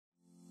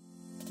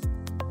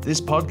This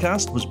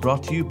podcast was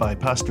brought to you by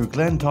Pastor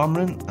Glenn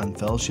Tomrin and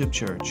Fellowship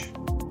Church.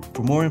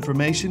 For more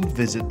information,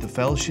 visit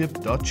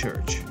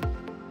thefellowship.church.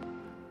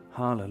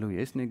 Hallelujah.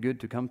 Isn't it good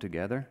to come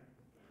together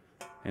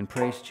and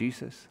praise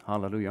Jesus?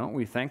 Hallelujah. Aren't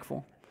we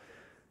thankful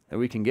that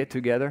we can get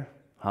together?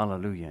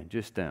 Hallelujah.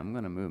 Just, I'm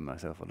going to move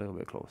myself a little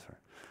bit closer.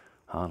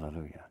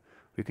 Hallelujah.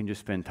 We can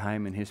just spend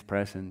time in His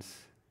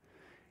presence.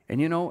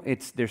 And you know,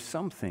 there's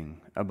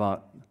something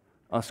about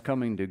us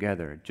coming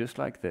together just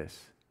like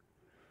this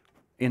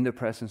in the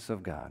presence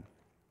of God.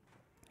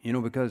 You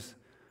know, because,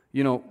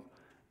 you know,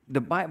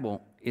 the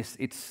Bible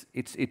it's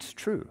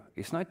true.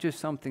 It's not just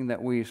something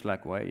that we is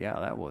like, well, yeah,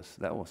 that was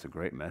a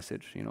great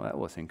message. You know, that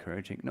was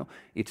encouraging. No,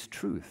 it's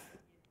truth.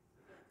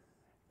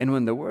 And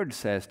when the Word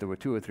says there were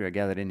two or three are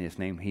gathered in His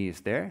name, He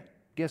is there.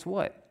 Guess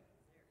what?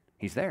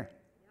 He's there.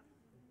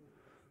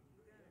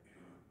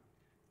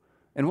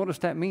 And what does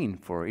that mean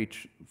for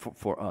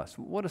us?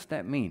 What does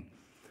that mean?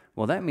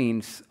 Well, that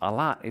means a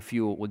lot. If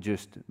you will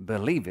just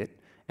believe it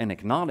and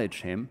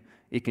acknowledge Him,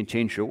 it can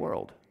change your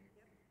world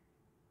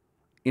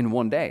in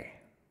one day.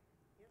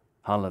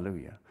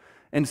 Hallelujah.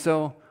 And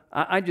so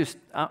I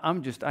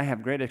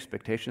have great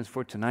expectations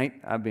for tonight.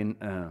 I've been,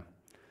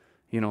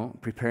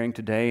 preparing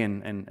today,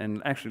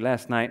 and actually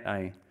last night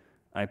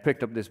I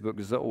picked up this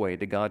book, Zoe,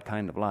 The God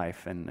Kind of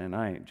Life, and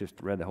I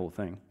just read the whole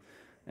thing.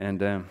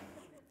 And,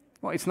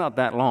 well, it's not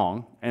that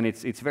long, and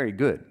it's very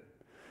good.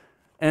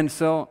 And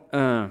so,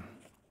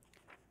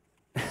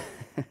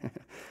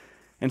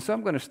 and so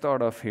I'm going to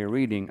start off here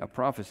reading a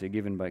prophecy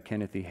given by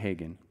Kenneth E.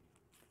 Hagin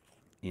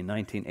in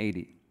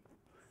 1980.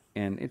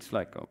 And it's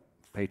like a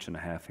page and a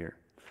half here.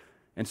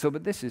 And so,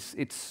 but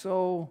it's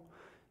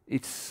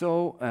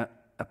so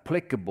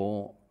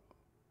applicable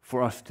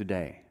for us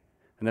today.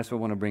 And that's why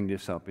I want to bring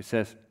this up. It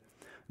says,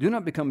 "Do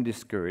not become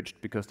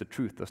discouraged because the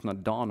truth does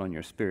not dawn on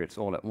your spirits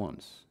all at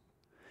once,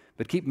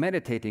 but keep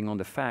meditating on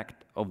the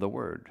fact of the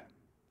word.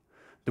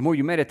 The more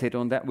you meditate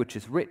on that which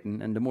is written,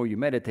 and the more you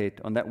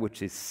meditate on that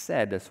which is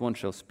said, as one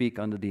shall speak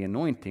under the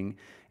anointing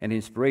and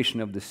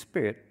inspiration of the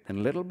Spirit,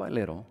 then little by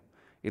little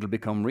it'll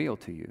become real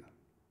to you.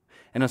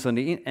 And as on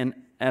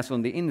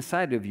the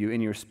inside of you, in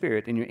your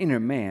spirit, in your inner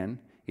man,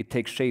 it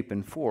takes shape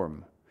and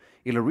form.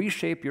 It'll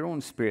reshape your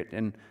own spirit,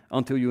 and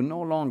until you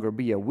no longer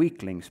be a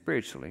weakling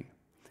spiritually,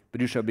 but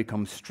you shall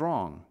become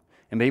strong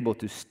and be able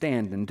to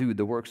stand and do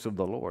the works of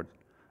the Lord,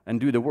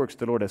 and do the works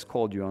the Lord has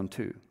called you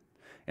unto,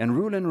 and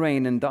rule and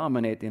reign and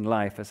dominate in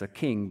life as a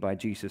king by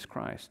Jesus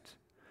Christ.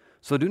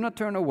 So do not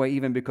turn away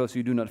even because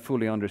you do not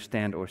fully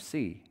understand or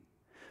see.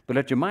 But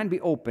let your mind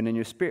be open and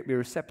your spirit be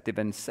receptive,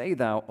 and say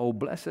thou, O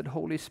blessed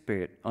Holy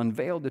Spirit,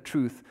 unveil the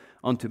truth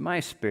unto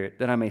my spirit,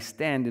 that I may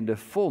stand in the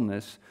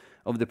fullness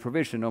of the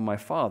provision of my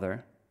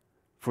Father,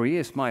 for He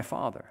is my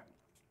Father.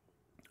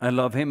 I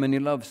love Him and He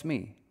loves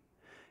me.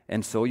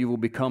 And so you will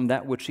become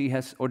that which He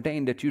has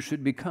ordained that you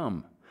should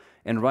become,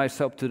 and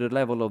rise up to the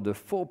level of the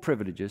full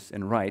privileges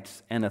and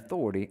rights and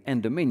authority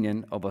and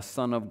dominion of a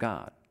son of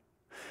God.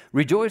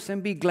 Rejoice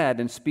and be glad,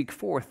 and speak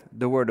forth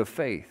the word of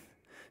faith.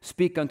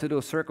 Speak unto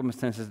those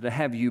circumstances that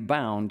have you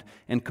bound,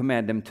 and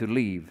command them to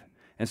leave,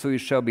 and so you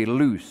shall be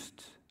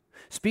loosed.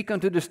 Speak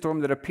unto the storm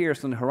that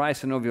appears on the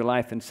horizon of your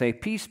life, and say,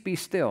 Peace, be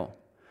still,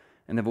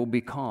 and it will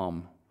be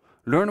calm.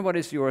 Learn what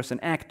is yours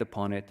and act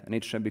upon it, and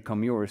it shall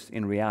become yours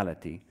in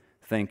reality.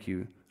 Thank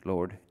you,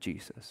 Lord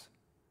Jesus."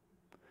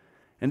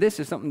 And this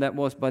is something that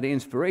was by the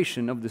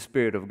inspiration of the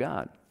Spirit of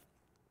God.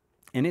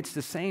 And it's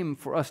the same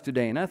for us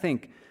today. And I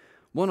think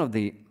one of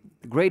the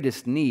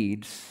greatest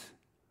needs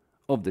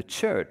of the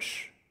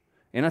church,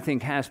 and I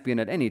think has been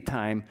at any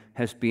time,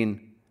 has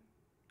been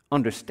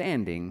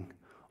understanding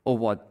of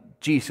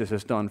what Jesus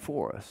has done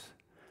for us,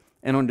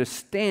 and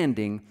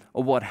understanding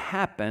of what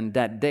happened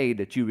that day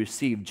that you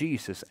received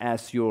Jesus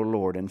as your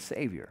Lord and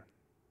Savior.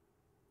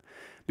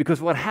 Because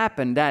what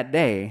happened that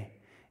day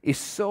is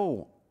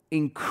so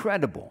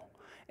incredible.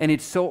 And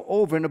it's so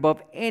over and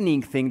above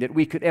anything that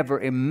we could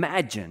ever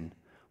imagine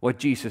what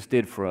Jesus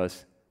did for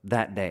us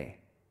that day.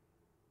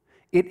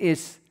 It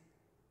is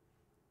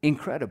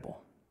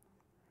incredible.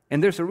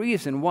 And there's a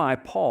reason why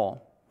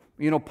Paul,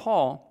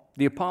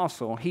 the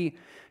apostle, he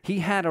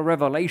had a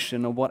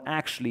revelation of what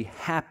actually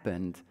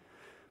happened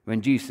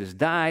when Jesus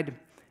died.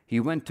 He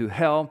went to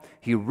hell.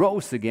 He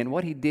rose again,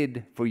 what He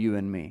did for you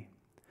and me.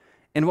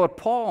 And what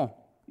Paul,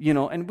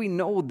 and we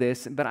know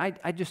this, but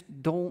I just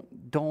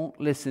don't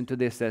listen to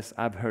this as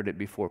I've heard it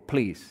before,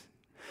 please.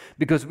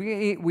 Because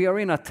we are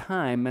in a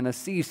time and a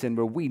season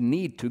where we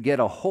need to get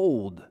a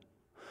hold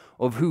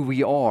of who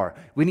we are.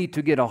 We need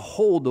to get a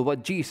hold of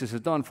what Jesus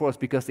has done for us,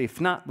 because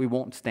if not, we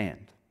won't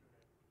stand.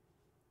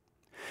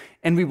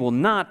 And we will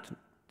not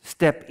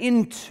step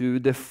into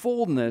the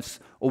fullness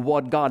of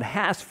what God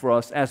has for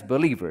us as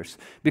believers,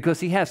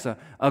 because He has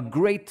a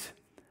great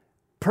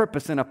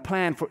purpose and a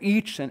plan for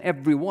each and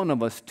every one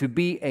of us to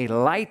be a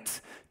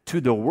light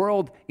to the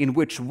world in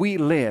which we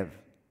live.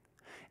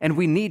 And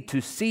we need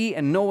to see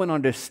and know and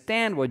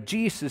understand what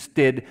Jesus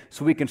did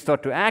so we can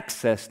start to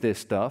access this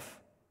stuff,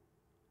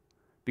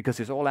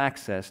 because it's all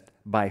accessed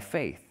by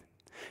faith.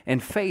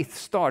 And faith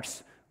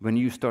starts when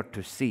you start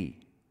to see.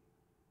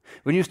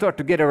 When you start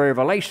to get a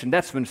revelation,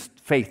 that's when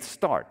faith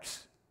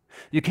starts.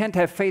 You can't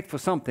have faith for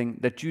something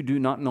that you do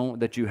not know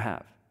that you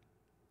have.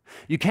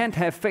 You can't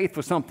have faith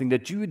for something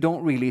that you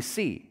don't really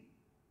see.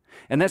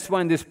 And that's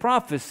why in this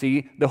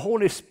prophecy, the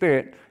Holy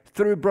Spirit,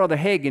 through Brother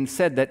Hagin,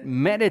 said that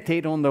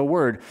meditate on the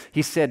Word.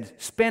 He said,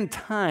 spend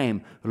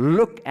time,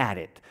 look at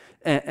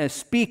it,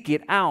 speak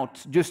it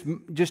out. Just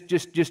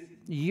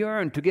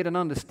yearn to get an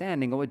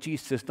understanding of what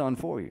Jesus has done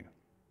for you.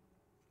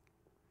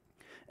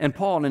 And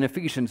Paul in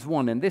Ephesians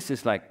 1, and this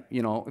is like,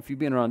 if you've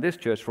been around this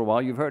church for a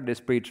while, you've heard this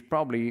preached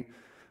probably,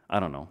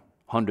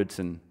 hundreds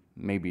and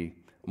maybe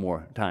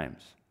more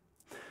times.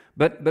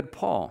 But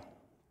Paul,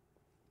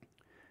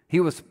 he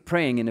was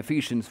praying in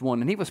Ephesians 1,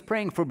 and he was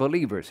praying for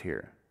believers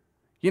here.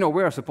 We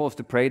are supposed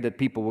to pray that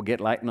people will get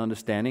light and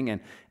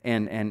understanding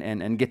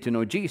and get to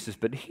know Jesus.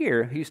 But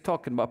here, he's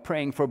talking about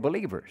praying for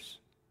believers.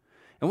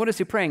 And what is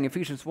he praying?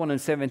 Ephesians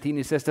 1:17,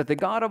 he says that the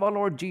God of our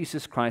Lord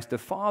Jesus Christ, the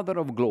Father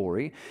of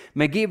glory,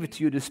 may give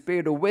to you the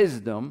spirit of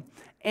wisdom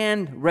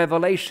and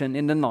revelation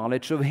in the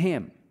knowledge of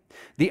him.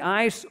 The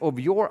eyes of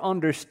your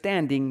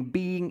understanding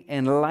being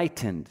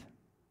enlightened,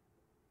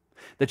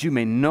 that you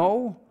may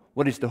know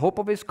what is the hope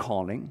of his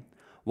calling,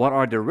 what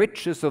are the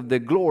riches of the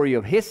glory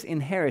of his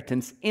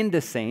inheritance in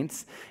the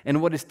saints,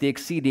 and what is the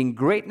exceeding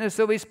greatness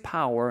of his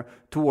power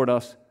toward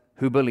us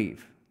who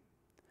believe.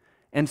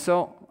 And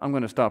so, I'm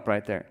going to stop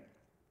right there.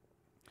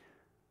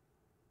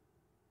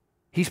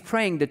 He's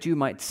praying that you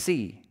might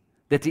see,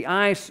 that the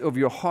eyes of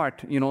your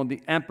heart,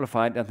 the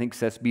Amplified, I think,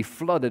 says, be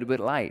flooded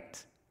with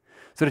light,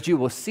 so that you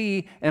will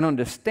see and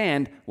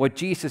understand what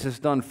Jesus has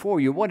done for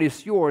you, what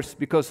is yours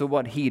because of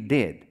what he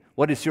did,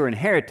 what is your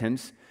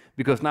inheritance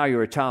because now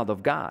you're a child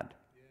of God.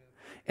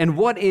 And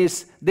what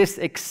is this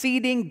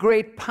exceeding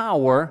great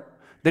power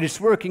that is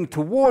working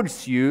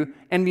towards you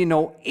and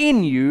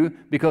in you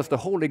because the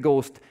Holy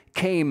Ghost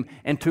came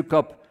and took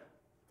up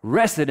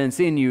residence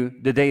in you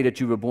the day that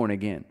you were born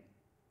again.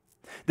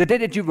 The day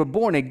that you were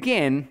born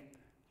again,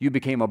 you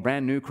became a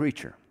brand new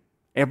creature.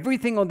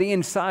 Everything on the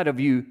inside of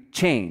you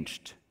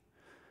changed.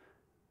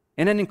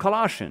 And then in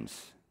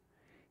Colossians,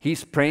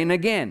 he's praying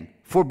again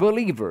for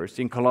believers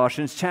in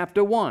Colossians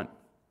chapter 1.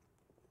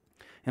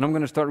 And I'm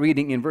going to start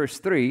reading in verse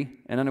 3,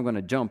 and then I'm going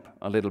to jump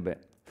a little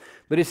bit.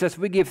 But it says,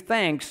 we give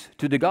thanks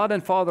to the God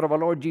and Father of our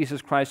Lord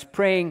Jesus Christ,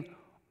 praying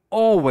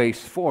always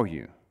for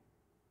you.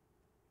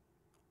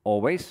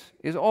 Always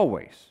is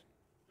always.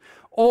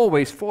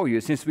 Always for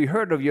you, since we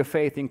heard of your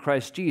faith in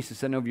Christ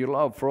Jesus and of your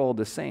love for all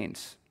the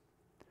saints.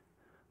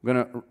 I'm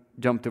going to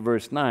jump to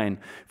verse 9.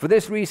 For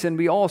this reason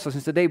we also,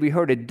 since the day we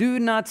heard it, do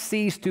not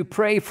cease to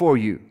pray for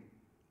you.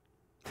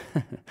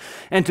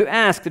 And to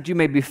ask that you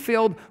may be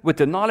filled with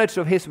the knowledge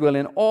of his will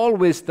in all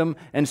wisdom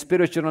and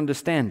spiritual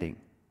understanding,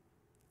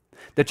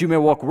 that you may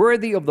walk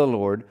worthy of the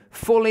Lord,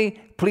 fully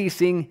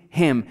pleasing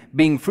him,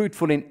 being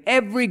fruitful in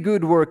every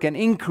good work and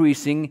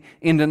increasing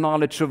in the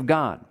knowledge of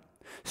God,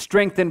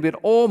 strengthened with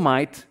all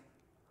might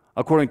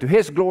according to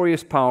his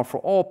glorious power for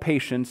all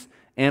patience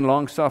and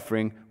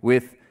long-suffering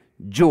with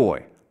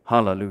joy.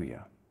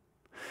 Hallelujah.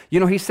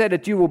 He said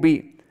that you will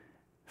be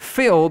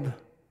filled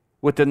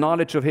with the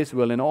knowledge of his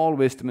will in all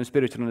wisdom and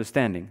spiritual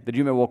understanding, that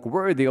you may walk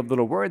worthy of the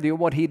Lord, worthy of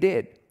what he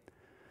did.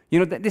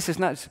 That this is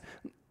not...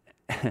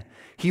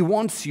 He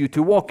wants you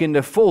to walk in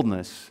the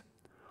fullness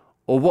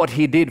of what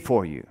he did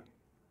for you.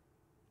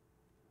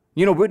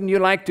 Wouldn't you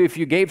like to, if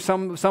you gave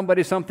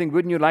somebody something,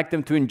 wouldn't you like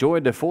them to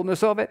enjoy the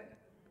fullness of it?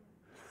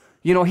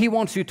 He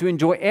wants you to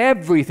enjoy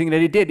everything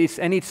that he did,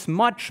 and it's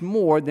much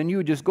more than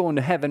you just going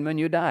to heaven when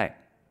you die.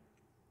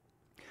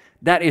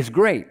 That is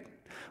great.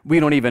 We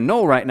don't even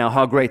know right now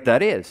how great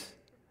that is.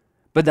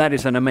 But that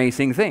is an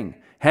amazing thing.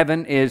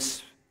 Heaven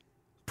is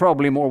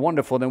probably more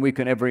wonderful than we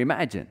can ever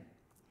imagine.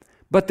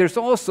 But there's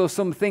also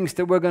some things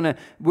that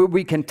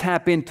we can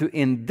tap into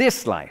in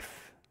this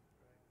life.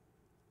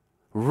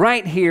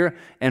 Right here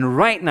and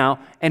right now.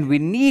 And we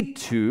need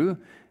to,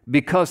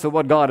 because of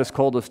what God has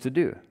called us to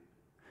do.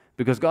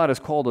 Because God has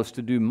called us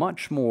to do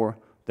much more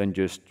than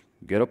just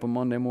get up on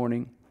Monday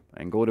morning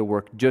and go to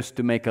work just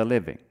to make a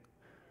living.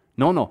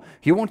 No.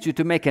 He wants you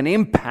to make an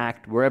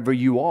impact wherever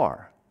you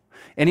are.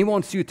 And he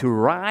wants you to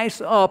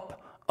rise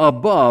up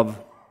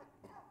above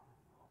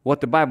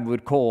what the Bible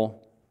would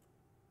call,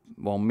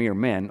 mere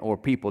men or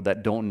people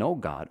that don't know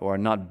God or are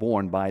not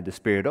born by the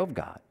Spirit of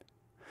God.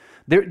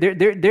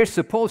 There's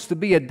supposed to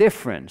be a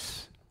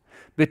difference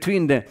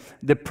between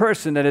the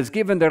person that has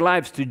given their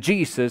lives to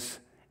Jesus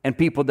and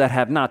people that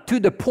have not, to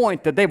the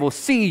point that they will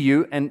see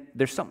you and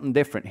there's something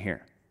different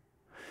here.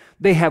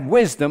 They have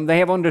wisdom, they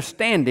have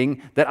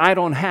understanding that I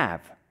don't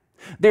have.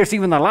 There's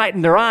even a light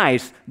in their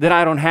eyes that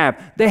I don't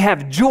have. They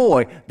have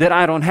joy that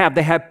I don't have.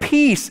 They have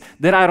peace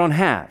that I don't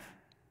have.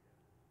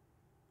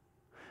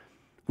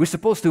 We're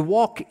supposed to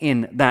walk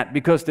in that,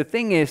 because the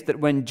thing is that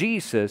when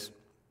Jesus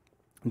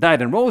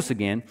died and rose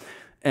again,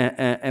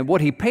 and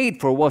what he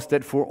paid for was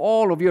that for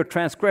all of your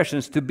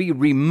transgressions to be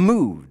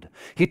removed.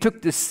 He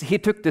took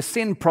the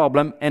sin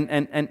problem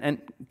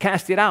and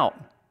cast it out.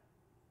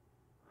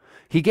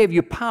 He gave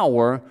you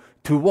power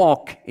to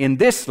walk in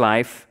this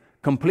life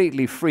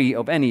completely free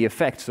of any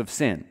effects of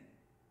sin.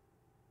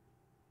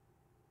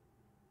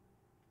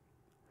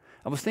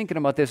 I was thinking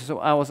about this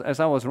as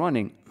I was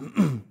running.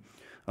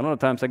 A lot of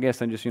times, I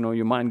guess, and just,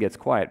 your mind gets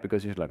quiet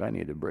because you're like, I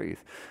need to breathe.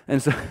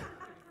 And so,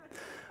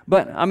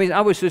 but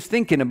I was just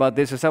thinking about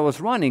this as I was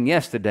running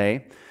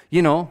yesterday.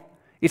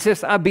 It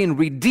says, I've been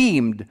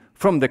redeemed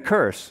from the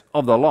curse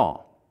of the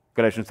law.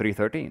 Galatians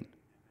 3:13.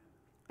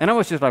 And I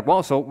was just like,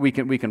 well, so we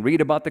can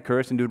read about the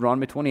curse in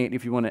Deuteronomy 28.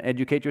 If you want to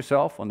educate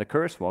yourself on the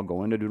curse, well,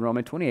 go into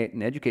Deuteronomy 28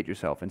 and educate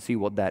yourself and see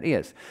what that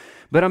is.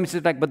 But I'm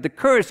just like, but the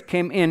curse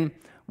came in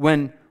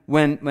when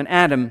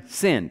Adam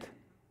sinned.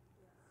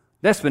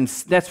 That's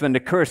when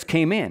the curse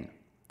came in.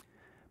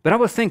 But I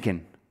was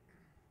thinking,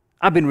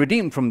 I've been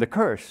redeemed from the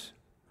curse.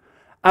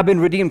 I've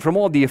been redeemed from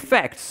all the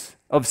effects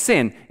of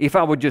sin if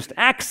I would just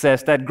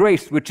access that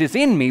grace which is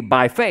in me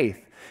by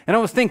faith. And I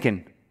was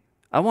thinking,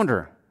 I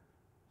wonder,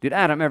 did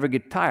Adam ever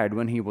get tired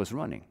when he was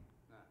running?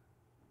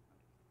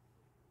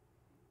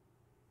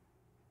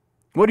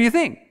 What do you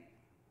think?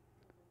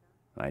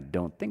 I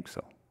don't think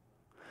so.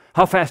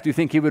 How fast do you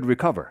think he would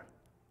recover?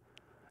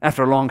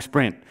 After a long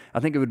sprint, I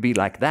think it would be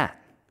like that.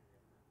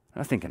 I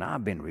was thinking,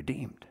 I've been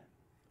redeemed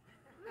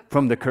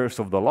from the curse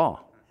of the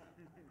law.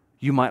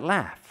 You might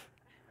laugh,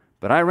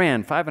 but I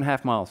ran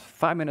 5.5 miles,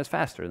 5 minutes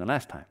faster than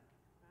last time.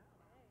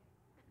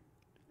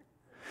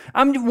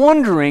 I'm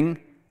wondering,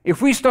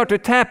 if we start to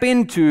tap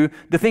into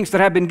the things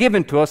that have been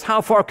given to us,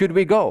 how far could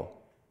we go?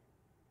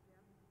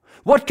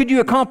 What could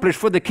you accomplish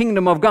for the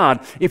kingdom of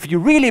God if you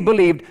really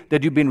believed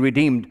that you've been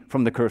redeemed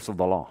from the curse of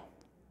the law?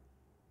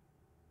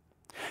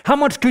 How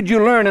much could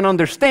you learn and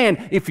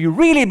understand if you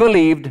really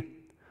believed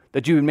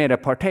that you've been made a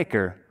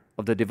partaker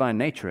of the divine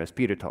nature, as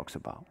Peter talks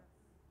about?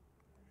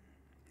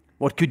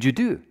 What could you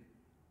do?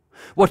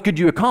 What could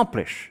you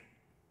accomplish?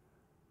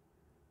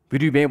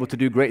 Would you be able to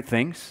do great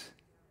things?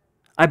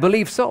 I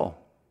believe so.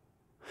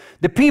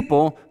 The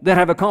people that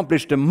have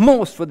accomplished the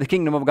most for the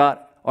kingdom of God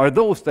are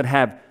those that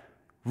have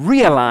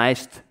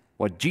realized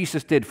what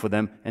Jesus did for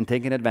them and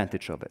taken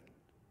advantage of it.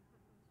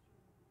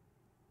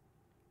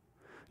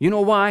 You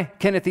know why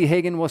Kenneth E.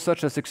 Hagin was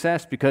such a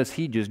success? Because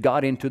he just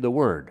got into the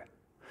Word.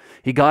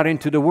 He got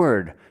into the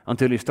Word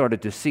until he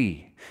started to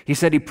see. He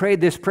said he prayed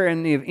this prayer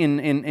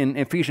in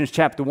Ephesians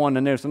chapter 1,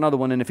 and there's another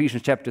one in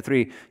Ephesians chapter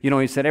 3.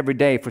 He said every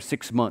day for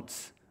 6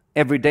 months.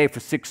 Every day for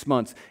 6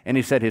 months. And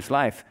he said his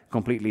life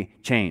completely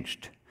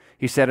changed.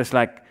 He said it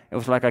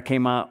was like I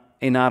came out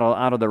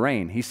of the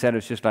rain. He said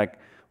it's just like,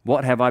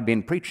 what have I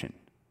been preaching?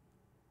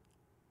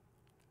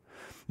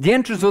 The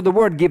entrance of the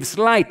Word gives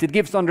light. It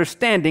gives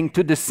understanding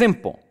to the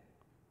simple.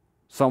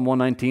 Psalm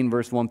 119,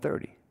 verse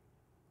 130.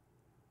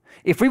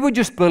 If we would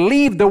just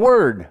believe the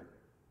Word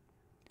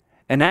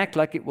and act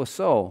like it was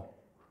so,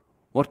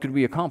 what could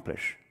we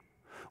accomplish?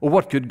 Or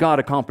what could God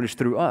accomplish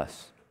through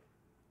us?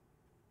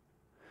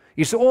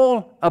 It's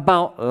all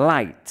about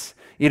light.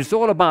 It's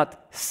all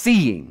about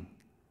seeing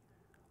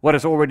what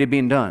has already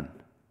been done.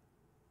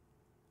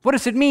 What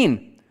does it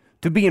mean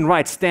to be in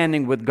right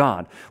standing with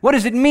God? What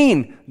does it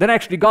mean that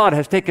actually God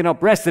has taken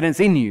up residence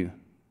in you?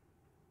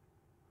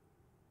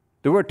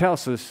 The Word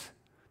tells us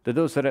that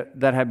those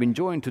that have been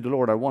joined to the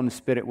Lord are one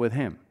spirit with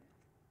Him.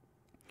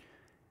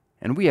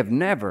 And we have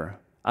never,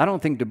 I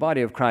don't think the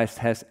body of Christ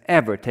has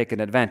ever taken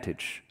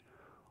advantage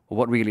of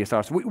what really is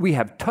ours. We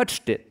have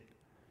touched it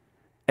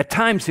at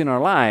times in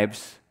our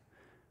lives,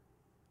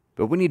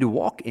 but we need to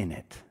walk in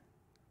it.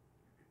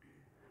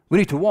 We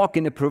need to walk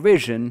in the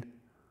provision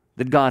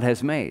that God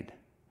has made.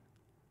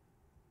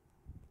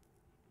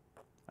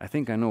 I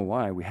think I know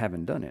why we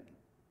haven't done it.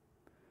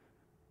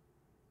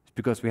 It's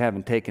because we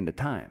haven't taken the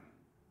time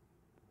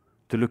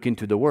to look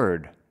into the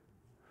Word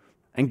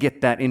and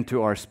get that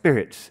into our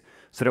spirits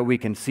so that we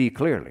can see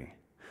clearly,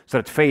 so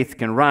that faith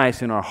can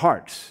rise in our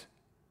hearts.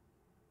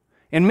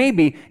 And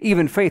maybe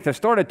even faith has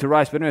started to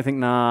rise, but then we think,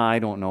 nah, I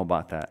don't know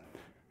about that.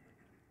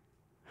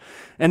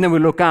 And then we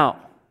look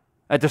out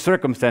at the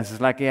circumstances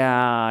like, yeah,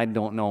 I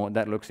don't know,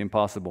 that looks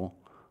impossible.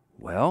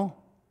 Well,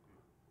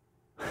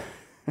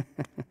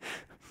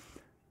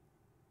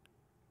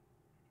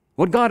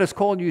 what God has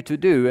called you to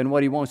do and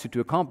what He wants you to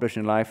accomplish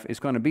in life is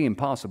going to be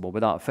impossible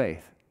without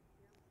faith.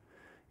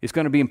 It's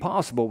going to be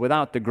impossible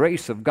without the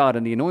grace of God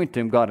and the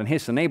anointing of God and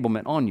His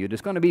enablement on you.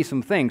 There's going to be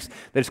some things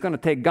that it's going to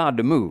take God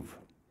to move.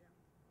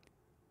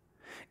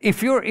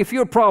 If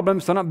your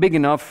problems are not big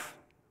enough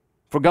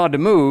for God to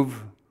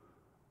move,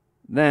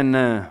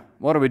 then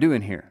what are we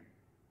doing here?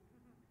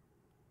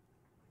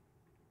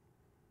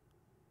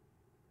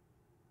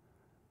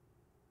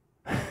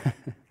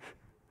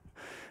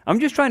 I'm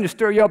just trying to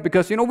stir you up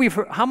because, we've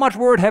heard, how much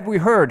word have we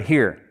heard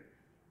here?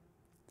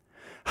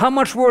 How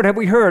much word have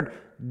we heard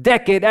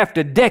decade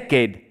after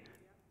decade?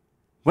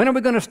 When are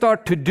we going to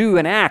start to do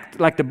and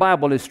act like the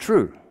Bible is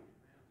true?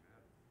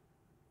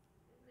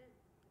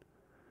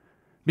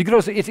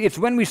 Because it's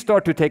when we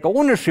start to take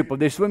ownership of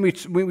this, when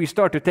we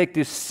start to take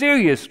this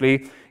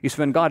seriously, is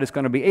when God is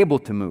going to be able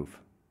to move.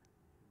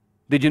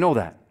 Did you know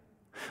that?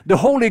 The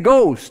Holy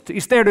Ghost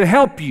is there to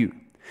help you.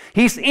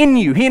 He's in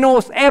you. He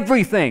knows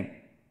everything.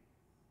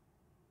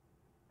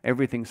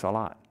 Everything's a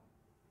lot.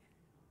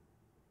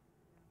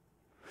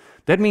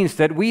 That means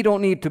that we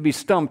don't need to be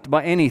stumped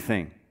by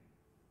anything.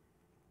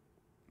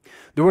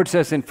 The Word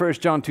says in 1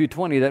 John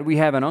 2:20 that we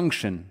have an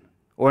unction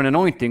or an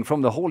anointing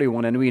from the Holy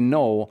One and we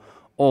know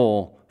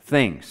all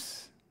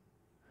things.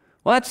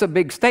 Well, that's a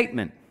big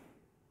statement.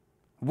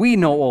 We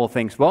know all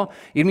things. Well,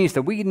 it means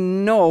that we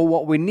know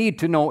what we need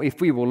to know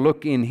if we will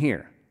look in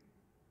here.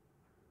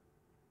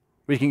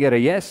 We can get a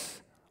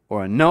yes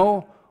or a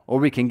no, or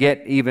we can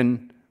get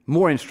even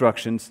more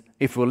instructions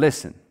if we'll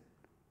listen.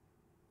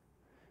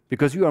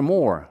 Because you are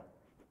more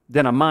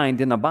than a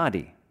mind in a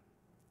body.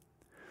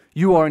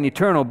 You are an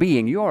eternal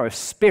being. You are a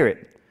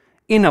spirit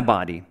in a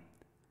body,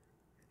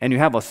 and you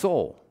have a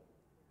soul.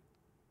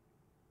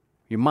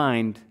 Your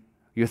mind,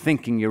 your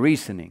thinking, your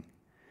reasoning.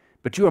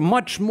 But you are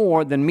much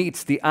more than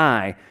meets the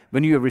eye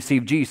when you have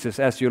received Jesus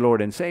as your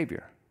Lord and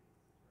Savior.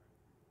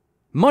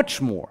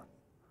 Much more.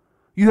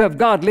 You have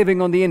God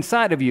living on the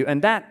inside of you,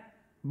 and that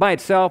by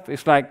itself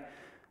is like,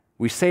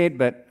 we say it,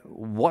 but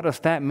what does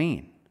that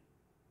mean?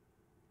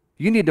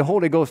 You need the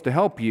Holy Ghost to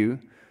help you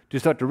to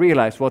start to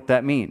realize what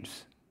that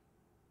means.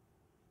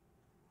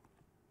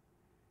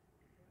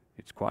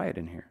 It's quiet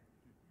in here.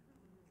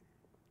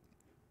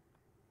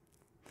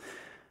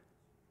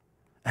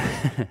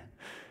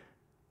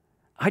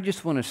 I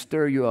just want to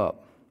stir you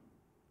up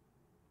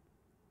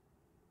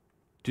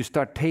to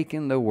start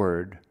taking the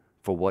Word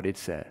for what it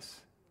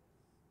says.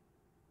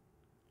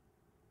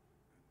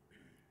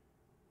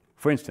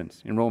 For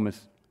instance, in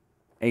Romans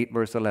 8,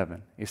 verse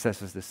 11, it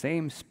says, "As the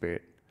same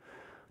Spirit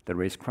that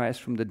raised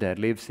Christ from the dead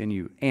lives in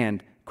you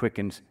and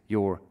quickens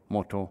your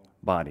mortal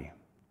body."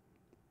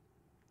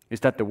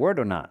 Is that the Word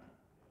or not?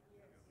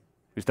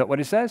 Is that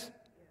what it says?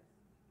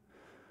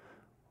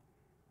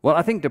 Well,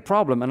 I think the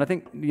problem, and I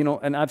think,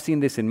 and I've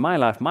seen this in my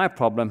life, my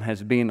problem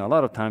has been a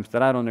lot of times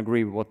that I don't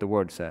agree with what the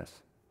Word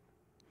says.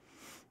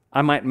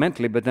 I might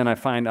mentally, but then I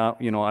find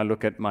out, I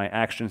look at my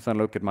actions, I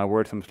look at my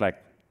words, and it's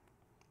like,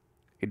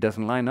 it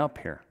doesn't line up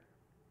here.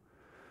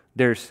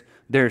 There's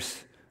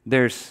yes,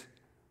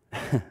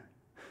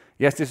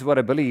 this is what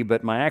I believe,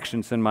 but my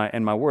actions and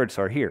my words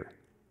are here.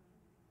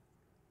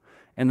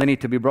 And they need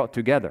to be brought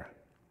together.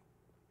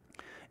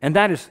 And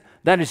that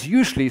is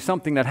usually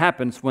something that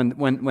happens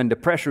when the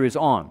pressure is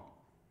on.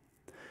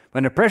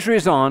 When the pressure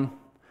is on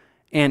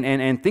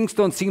and things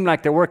don't seem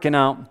like they're working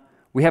out,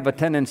 we have a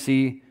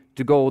tendency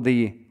to go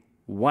the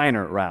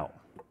whiner route.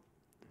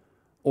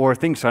 Or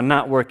things are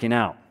not working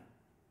out.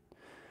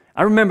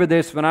 I remember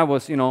this when I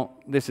was,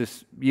 this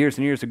is years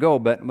and years ago,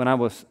 but when I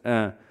was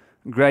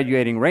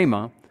graduating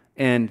Rhema,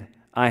 and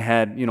I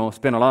had,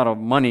 spent a lot of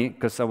money,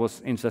 because I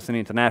was just an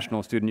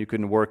international student, you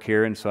couldn't work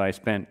here, and so I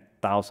spent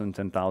thousands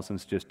and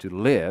thousands just to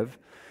live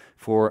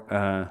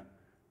for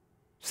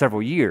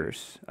several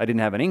years. I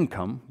didn't have an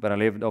income, but I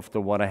lived off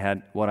of what I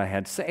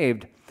had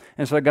saved.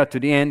 And so I got to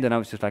the end, and I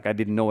was just like, I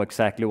didn't know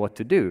exactly what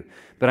to do.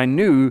 But I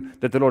knew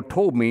that the Lord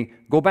told me,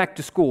 go back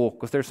to school,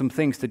 because there's some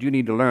things that you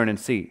need to learn and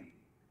see.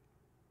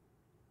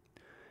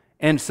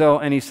 And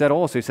he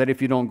said,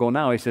 if you don't go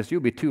now, he says, you'll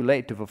be too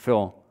late to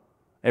fulfill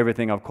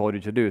everything I've called you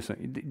to do. So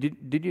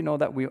did you know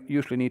that we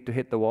usually need to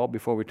hit the wall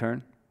before we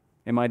turn?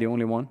 Am I the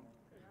only one?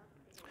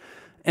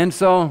 And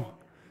so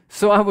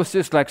I was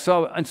just like,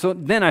 so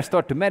then I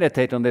start to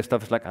meditate on this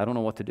stuff. It's like, I don't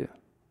know what to do.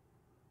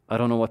 I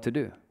don't know what to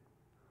do.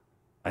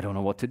 I don't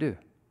know what to do.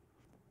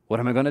 What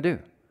am I going to do?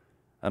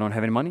 I don't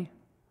have any money.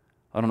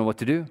 I don't know what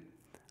to do.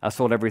 I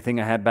sold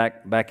everything I had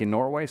back in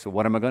Norway, so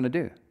what am I going to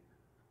do?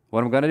 What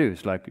am I going to do?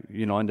 It's like,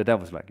 and the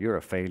devil's like, you're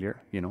a failure,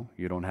 you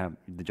don't have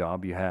the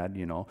job you had,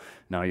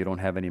 now you don't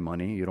have any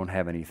money, you don't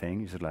have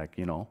anything. He's like,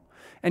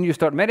 and you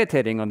start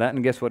meditating on that,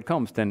 and guess what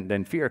comes?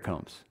 Then fear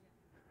comes.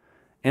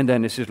 And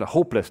then it's just like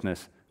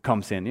hopelessness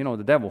comes in.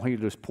 The devil, he'll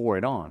just pour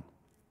it on.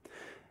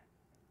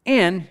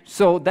 And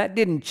so that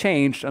didn't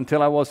change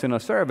until I was in a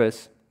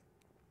service,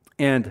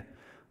 and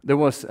there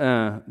was,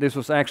 this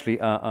was actually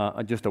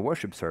just a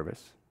worship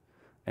service.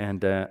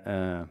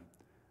 And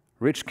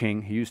Rich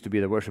King, he used to be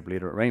the worship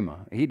leader at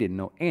Rhema. He didn't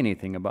know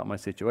anything about my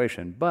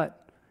situation,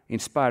 but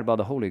inspired by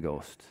the Holy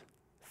Ghost.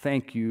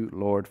 Thank you,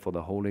 Lord, for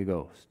the Holy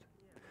Ghost.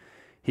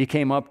 He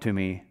came up to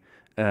me.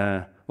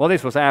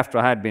 This was after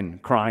I had been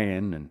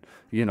crying, and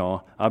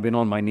I've been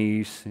on my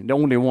knees. The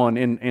only one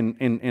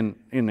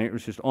in it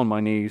was just on my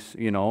knees,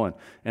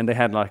 and they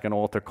had like an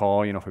altar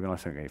call, for me. I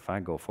said, okay, if I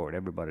go forward,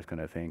 everybody's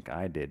going to think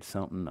I did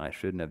something I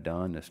shouldn't have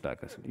done. It's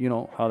like,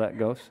 how that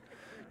goes.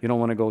 You don't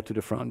want to go to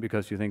the front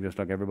because you think it's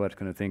like everybody's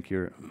going to think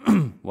you're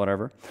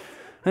whatever.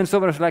 And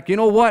so it's like, you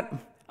know what?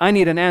 I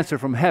need an answer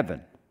from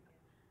heaven.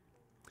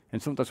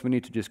 And sometimes we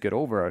need to just get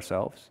over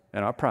ourselves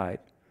and our pride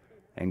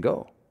and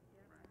go.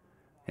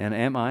 And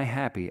am I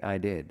happy I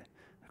did?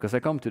 Because I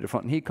come to the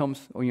front, and he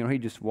comes, he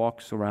just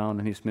walks around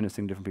and he's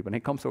ministering to different people. And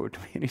he comes over to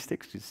me and he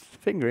sticks his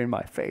finger in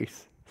my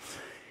face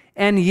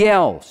and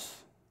yells.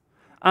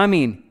 I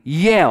mean,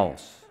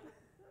 yells.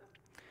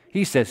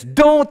 He says,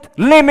 don't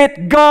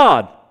limit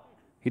God.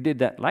 He did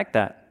that like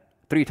that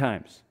 3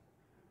 times.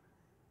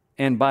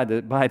 And by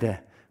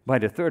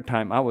the third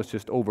time, I was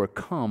just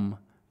overcome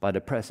by the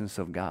presence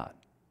of God.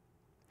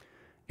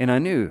 And I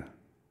knew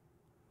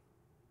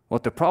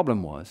what the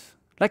problem was,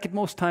 like it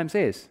most times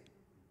is,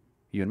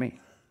 you and me.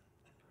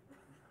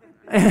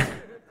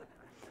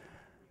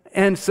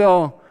 And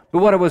so, but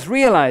what I was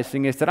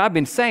realizing is that I've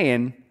been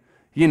saying,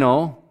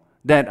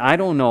 that I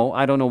don't know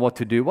what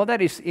to do. Well,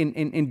 that is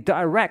in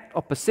direct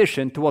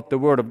opposition to what the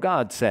Word of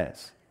God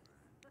says.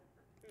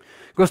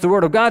 Because the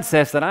Word of God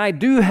says that I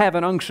do have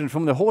an unction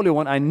from the Holy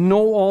One. I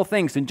know all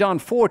things. In John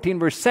 14,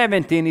 verse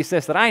 17, he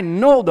says that I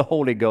know the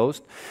Holy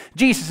Ghost.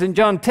 Jesus in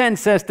John 10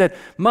 says that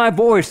my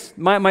voice,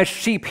 my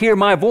sheep hear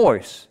my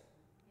voice.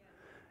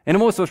 And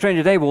most of a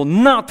stranger they will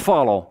not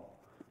follow.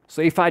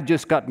 So if I'd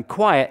just gotten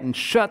quiet and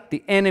shut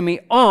the enemy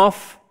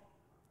off,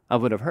 I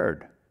would have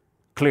heard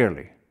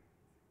clearly.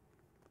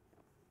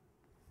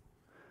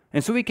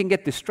 And so we can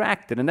get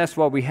distracted, and that's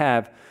why we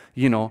have,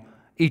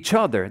 each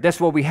other. That's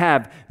why we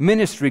have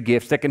ministry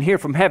gifts that can hear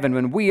from heaven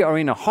when we are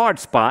in a hard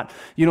spot,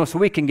 so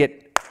we can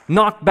get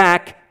knocked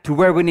back to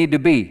where we need to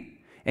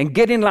be and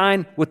get in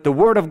line with the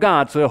Word of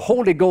God so the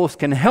Holy Ghost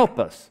can help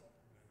us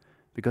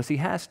because He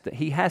has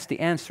the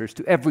answers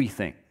to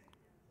everything.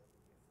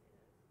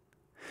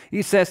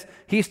 He says,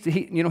 He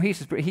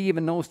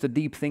even knows the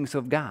deep things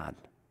of God.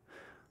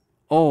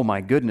 Oh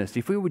my goodness,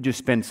 if we would just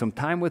spend some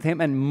time with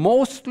Him, and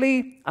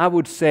mostly, I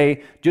would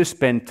say, just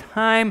spend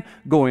time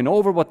going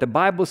over what the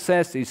Bible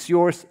says is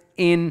yours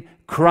in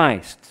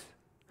Christ.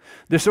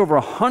 There's over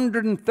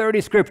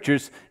 130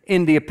 scriptures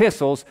in the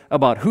epistles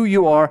about who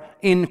you are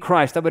in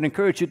Christ. I would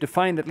encourage you to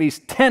find at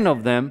least 10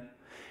 of them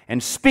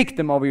and speak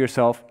them over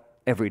yourself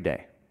every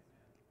day.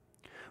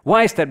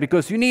 Why is that?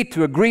 Because you need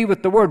to agree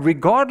with the Word,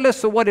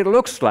 regardless of what it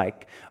looks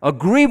like.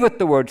 Agree with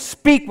the Word,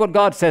 speak what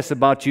God says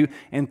about you,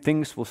 and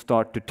things will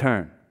start to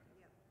turn.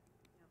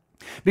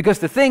 Because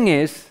the thing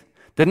is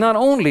that not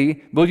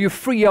only will you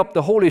free up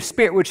the Holy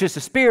Spirit, which is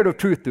the Spirit of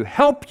truth, to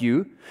help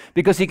you,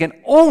 because He can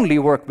only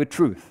work with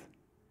truth.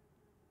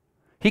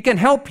 He can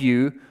help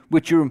you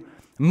with your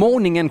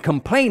moaning and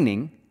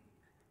complaining.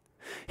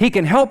 He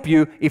can help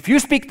you, if you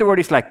speak the Word,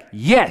 it's like,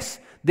 yes,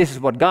 this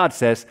is what God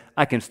says.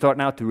 I can start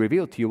now to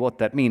reveal to you what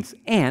that means.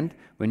 And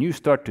when you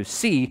start to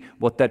see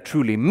what that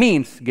truly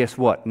means, guess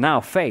what? Now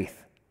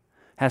faith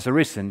has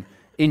arisen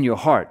in your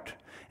heart.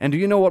 And do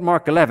you know what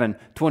Mark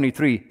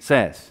 11:23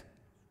 says?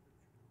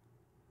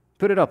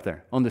 Put it up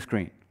there on the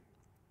screen.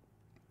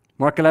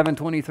 Mark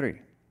 11:23.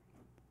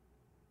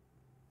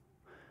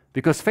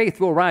 Because faith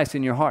will rise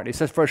in your heart. It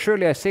says, for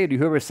surely I say to you,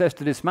 whoever says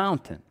to this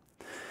mountain,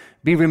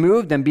 be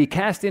removed and be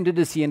cast into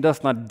the sea, and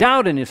does not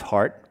doubt in his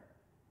heart,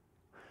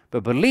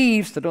 but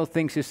believes that those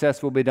things he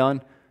says will be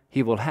done,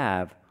 he will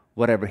have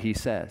whatever he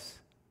says.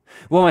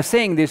 Well, I'm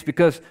saying this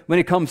because when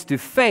it comes to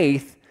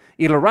faith,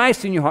 it'll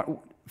rise in your heart.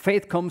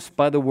 Faith comes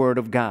by the Word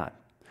of God.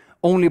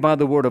 Only by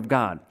the Word of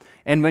God.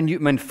 And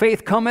when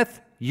faith cometh,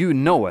 you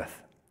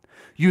knoweth.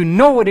 You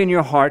know it in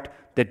your heart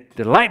that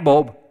the light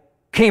bulb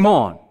came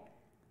on.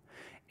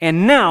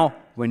 And now,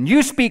 when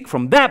you speak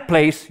from that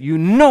place, you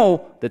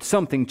know that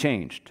something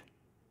changed.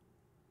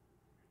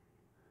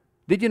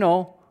 Did you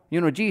know?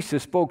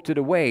 Jesus spoke to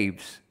the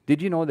waves.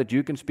 Did you know that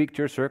you can speak to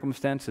your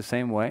circumstance the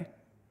same way?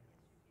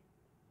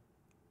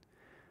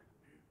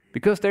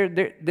 Because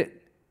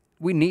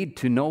we need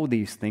to know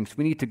these things.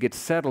 We need to get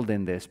settled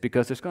in this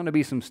because there's going to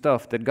be some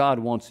stuff that God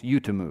wants you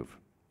to move.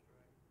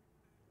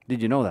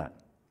 Did you know that?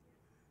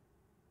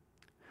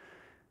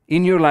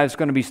 In your life, it's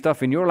going to be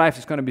stuff. In your life,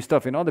 it's going to be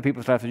stuff. In other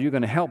people's lives, you're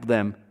going to help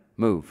them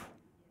move.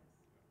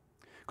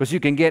 Because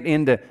you can get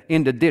in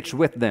the ditch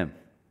with them.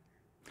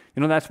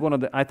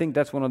 I think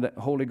that's one of the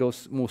Holy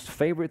Ghost's most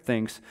favorite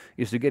things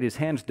is to get His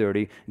hands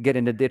dirty, get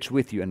in the ditch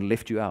with you, and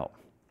lift you out.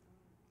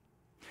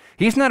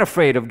 He's not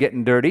afraid of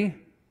getting dirty.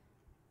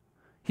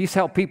 He's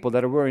helped people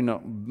that are in a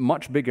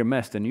much bigger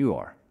mess than you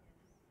are.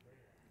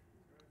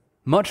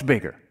 Much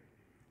bigger.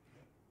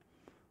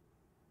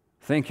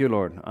 Thank you,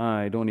 Lord.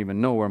 I don't even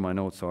know where my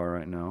notes are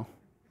right now,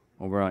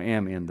 or where I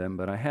am in them,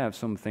 but I have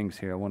some things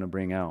here I want to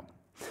bring out.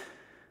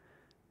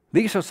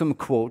 These are some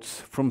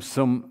quotes from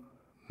some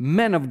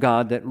men of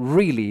God that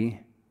really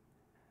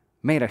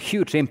made a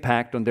huge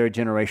impact on their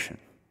generation.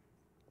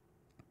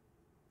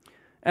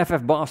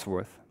 F.F.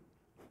 Bosworth,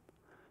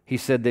 he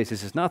said this, he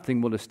says, nothing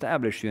will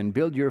establish you and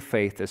build your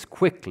faith as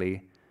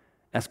quickly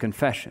as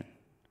confession.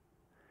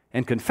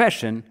 And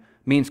confession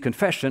means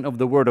confession of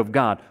the Word of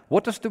God.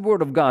 What does the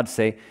Word of God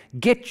say?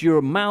 Get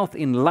your mouth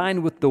in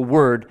line with the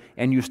Word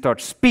and you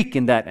start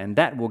speaking that, and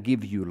that will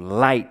give you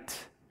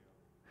light.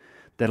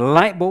 The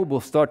light bulb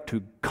will start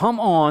to come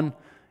on,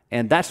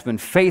 and that's when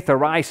faith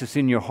arises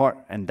in your heart,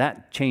 and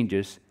that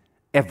changes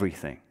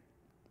everything.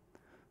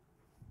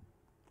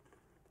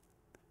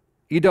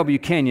 E.W.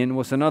 Kenyon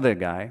was another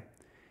guy,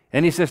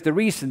 and he says the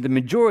reason the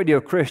majority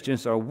of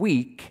Christians are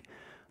weak,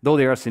 though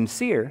they are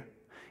sincere,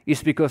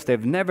 is because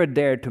they've never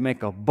dared to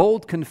make a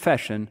bold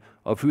confession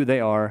of who they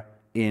are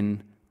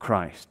in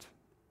Christ.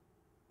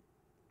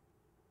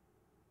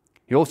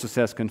 He also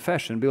says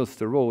confession builds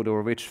the road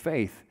over which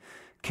faith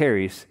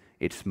carries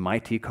its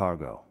mighty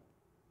cargo.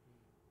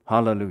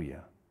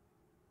 Hallelujah.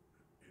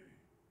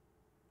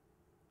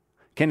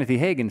 Kenneth E.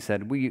 Hagin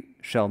said, we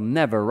shall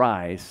never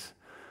rise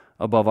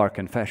above our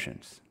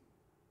confessions.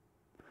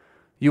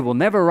 you will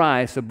never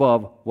rise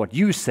above what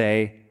you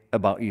say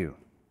about you.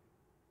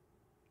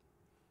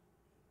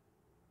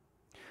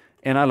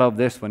 And I love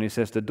this one. He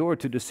says, the door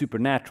to the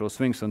supernatural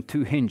swings on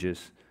two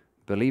hinges,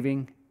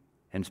 believing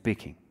and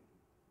speaking.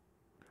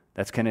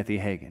 That's Kenneth E.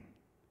 Hagin.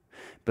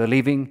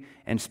 Believing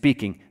and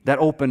speaking. That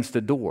opens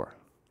the door.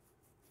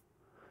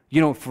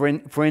 You know,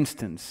 for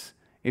instance,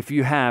 if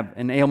you have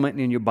an ailment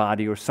in your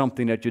body or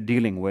something that you're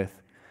dealing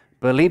with,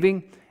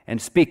 believing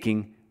and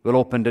speaking will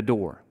open the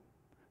door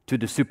to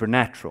the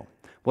supernatural.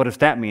 What does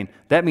that mean?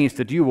 That means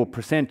that you will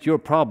present your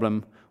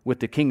problem with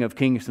the King of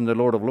Kings and the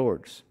Lord of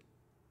Lords.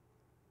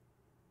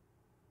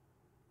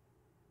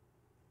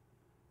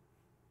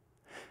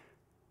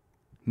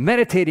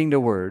 Meditating the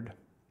Word,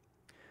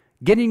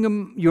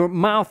 getting your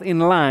mouth in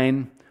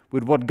line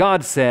with what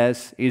God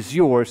says is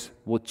yours,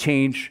 will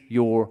change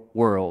your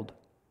world.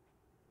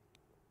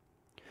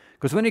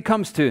 Because when it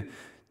comes to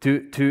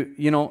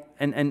you know,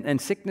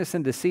 and sickness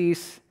and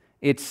disease,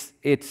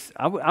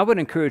 I would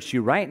encourage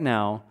you right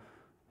now,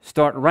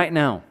 start right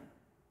now,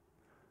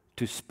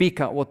 to speak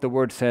out what the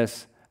Word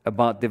says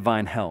about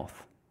divine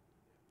health.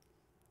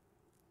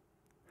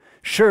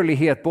 Surely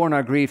he hath borne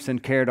our griefs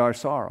and carried our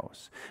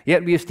sorrows.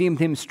 Yet we esteemed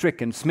him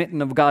stricken,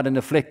 smitten of God, and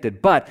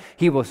afflicted. But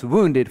he was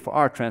wounded for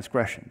our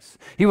transgressions.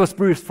 He was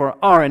bruised for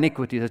our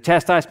iniquities. The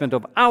chastisement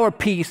of our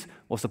peace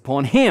was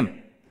upon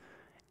him.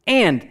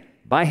 And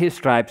by his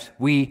stripes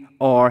we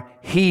are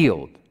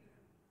healed.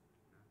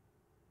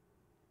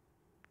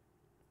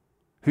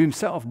 Who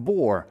himself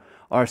bore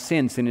our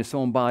sins in his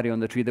own body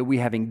on the tree, that we,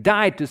 having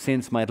died to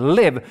sins, might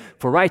live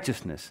for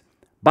righteousness.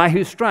 By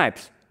whose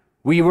stripes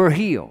we were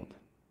healed.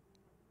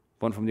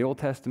 One from the Old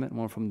Testament,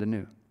 one from the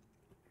New.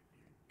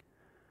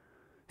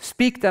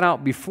 Speak that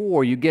out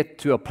before you get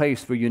to a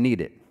place where you need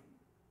it.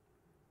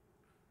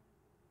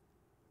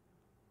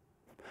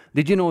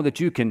 Did you know that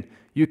you can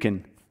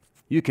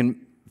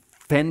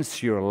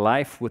fence your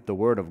life with the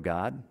Word of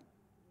God?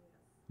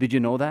 Did you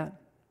know that?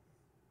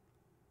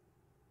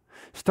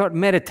 Start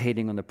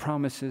meditating on the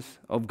promises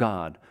of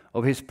God,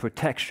 of His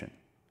protection,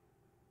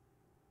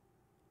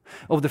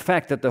 of the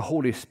fact that the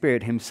Holy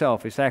Spirit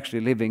Himself is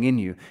actually living in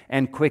you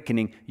and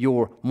quickening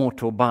your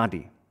mortal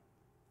body.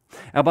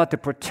 About the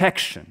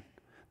protection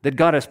that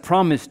God has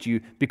promised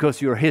you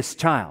because you're His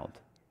child.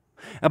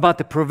 About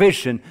the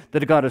provision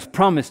that God has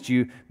promised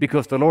you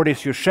because the Lord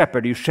is your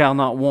shepherd, you shall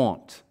not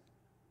want.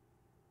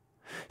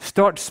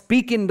 Start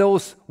speaking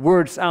those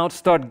words out.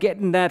 Start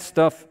getting that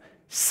stuff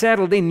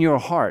settled in your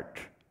heart.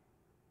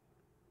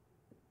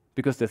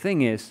 Because the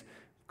thing is,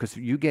 because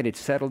you get it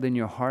settled in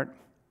your heart,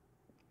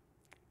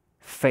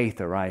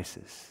 faith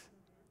arises.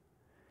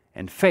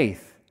 And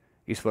faith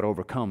is what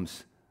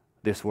overcomes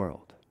this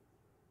world.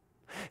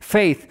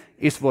 Faith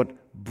is what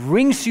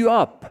brings you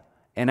up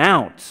and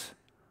out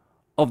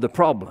of the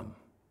problem.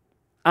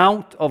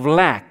 Out of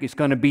lack is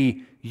going to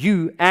be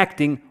you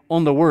acting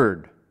on the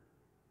Word.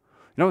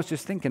 I was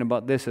just thinking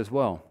about this as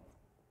well.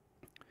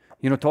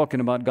 You know, talking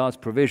about God's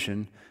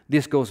provision,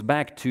 this goes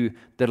back to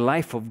the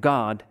life of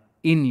God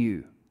in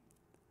you.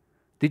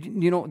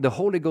 You know, the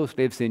Holy Ghost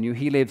lives in you.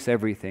 He lives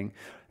everything.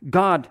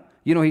 God,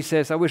 you know, He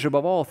says, I wish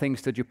above all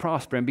things that you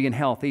prosper and be in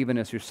health even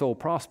as your soul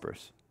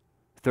prospers.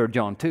 3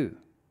 John 2.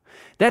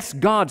 That's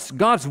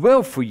God's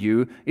will for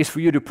you is for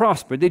you to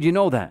prosper. Did you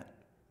know that?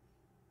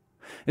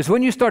 It's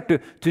when you start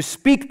to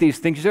speak these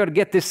things, you start to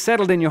get this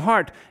settled in your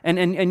heart,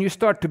 and you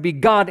start to be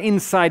God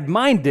inside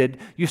minded,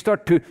 you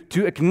start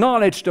to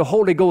acknowledge the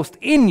Holy Ghost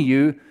in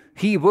you,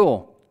 He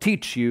will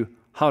teach you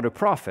how to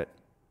profit.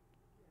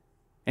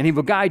 And He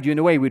will guide you in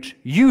the way which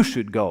you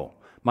should go.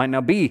 Might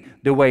not be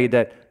the way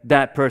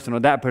that person or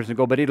that person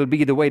go, but it'll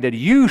be the way that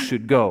you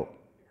should go.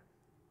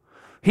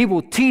 He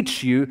will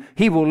teach you,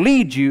 He will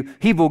lead you,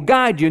 He will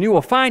guide you, and you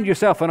will find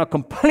yourself on a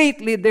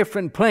completely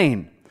different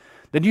plane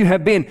than you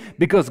have been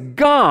because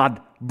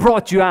God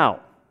brought you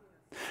out.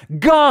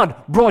 God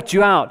brought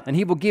you out, and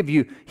He will give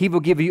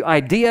you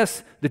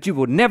ideas that you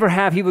would never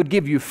have. He would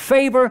give you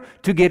favor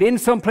to get in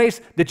someplace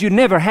that you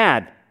never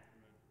had.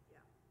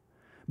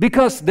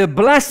 Because the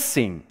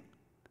blessing,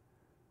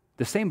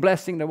 the same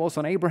blessing that was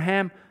on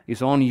Abraham,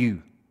 is on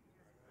you.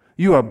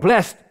 You are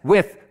blessed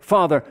with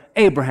Father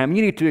Abraham.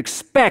 You need to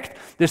expect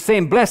the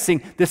same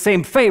blessing, the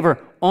same favor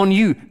on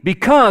you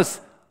because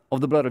of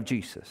the blood of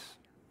Jesus.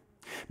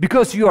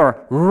 Because you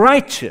are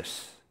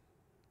righteous.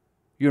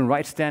 You're in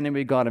right standing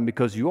with God, and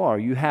because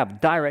you have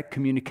direct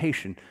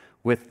communication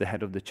with the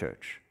head of the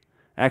church.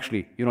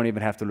 Actually, you don't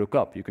even have to look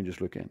up. You can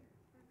just look in.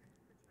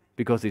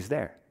 Because He's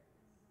there.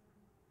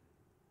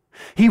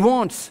 He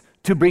wants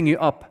to bring you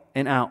up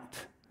and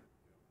out.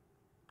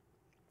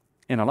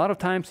 And a lot of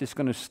times it's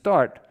going to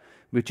start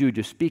with you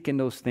just speaking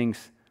those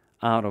things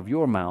out of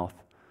your mouth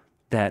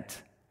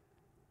that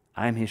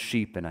I'm His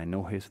sheep and I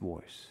know His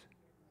voice.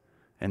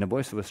 And the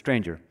voice of a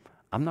stranger,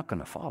 I'm not going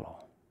to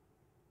follow.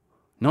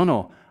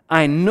 No,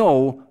 I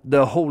know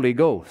the Holy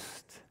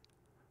Ghost.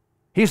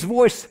 His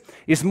voice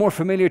is more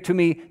familiar to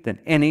me than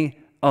any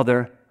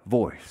other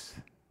voice.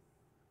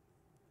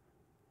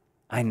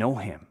 I know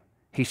Him.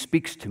 He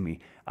speaks to me.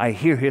 I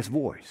hear His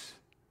voice.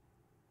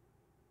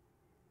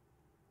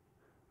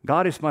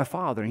 God is my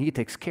Father, and He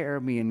takes care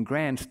of me in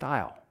grand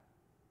style.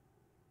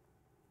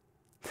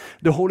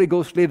 The Holy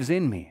Ghost lives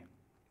in me.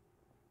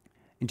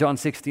 In John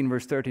 16,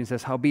 verse 13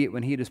 says, howbeit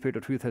when He, the Spirit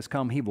of truth, has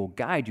come, He will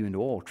guide you into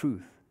all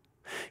truth.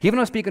 He will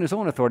not speak on His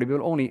own authority, but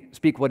will only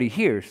speak what He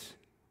hears,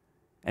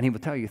 and He will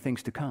tell you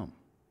things to come.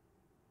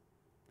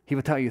 He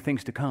will tell you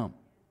things to come.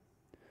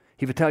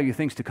 He will tell you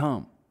things to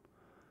come.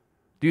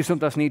 Do you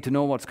sometimes need to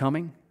know what's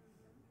coming?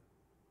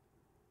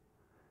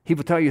 He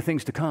will tell you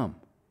things to come.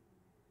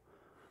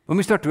 When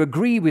we start to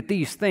agree with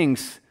these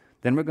things,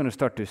 then we're going to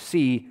start to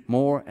see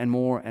more and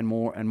more and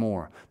more and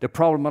more. The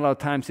problem a lot of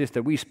times is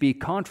that we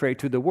speak contrary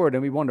to the Word,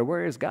 and we wonder,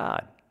 where is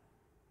God?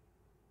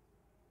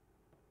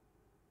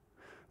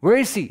 Where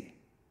is He?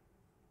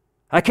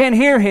 I can't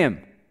hear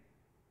Him.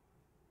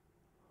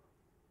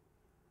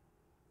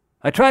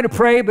 I try to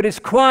pray, but it's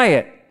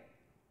quiet.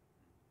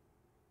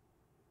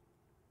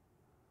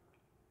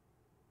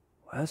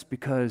 Well, that's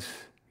because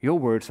your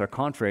words are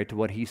contrary to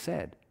what He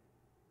said.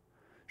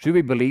 Should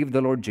we believe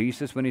the Lord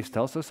Jesus when He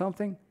tells us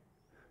something?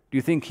 Do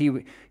you think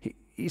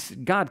He's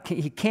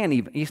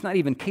not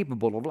even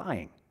capable of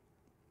lying?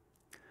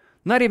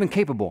 Not even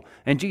capable.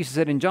 And Jesus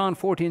said in John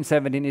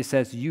 14:17, He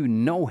says, you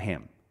know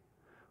Him,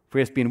 for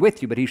He has been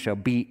with you, but He shall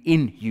be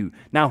in you.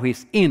 Now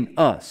He's in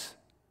us.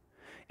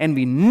 And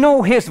we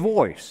know His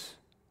voice.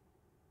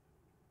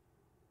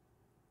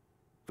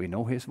 We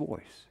know His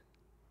voice.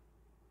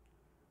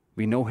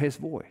 We know His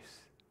voice.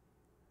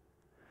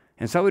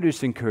 And so I would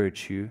just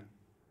encourage you,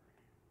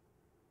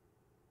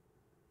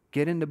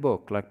 get in the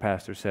book, like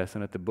Pastor says,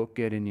 and let the book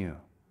get in you.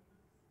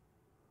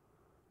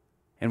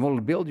 And what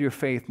will build your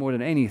faith more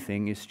than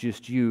anything is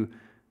just you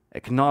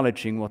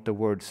acknowledging what the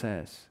Word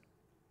says.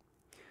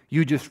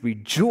 You just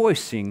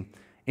rejoicing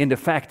in the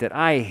fact that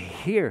I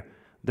hear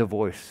the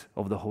voice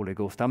of the Holy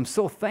Ghost. I'm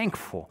so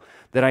thankful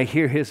that I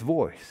hear His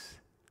voice.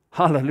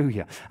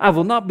 Hallelujah. I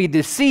will not be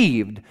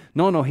deceived.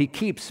 No, He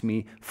keeps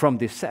me from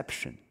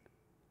deception.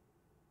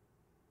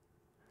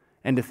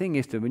 And the thing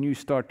is that when you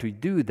start to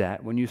do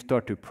that, when you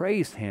start to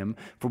praise Him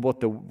for what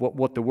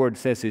the Word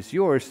says is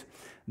yours,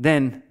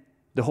 then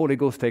the Holy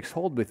Ghost takes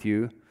hold with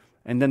you,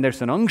 and then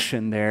there's an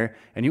unction there,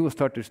 and you will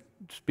start to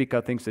speak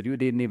out things that you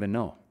didn't even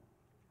know.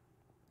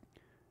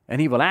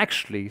 And He will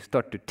actually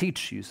start to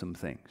teach you some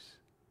things.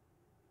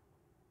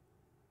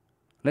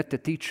 Let the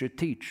teacher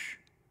teach.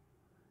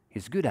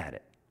 He's good at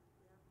it.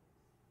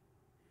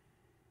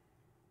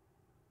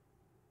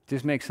 Does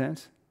this make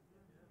sense?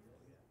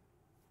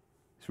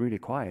 It's really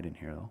quiet in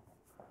here, though.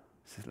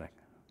 This is like,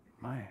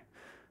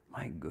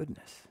 my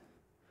goodness.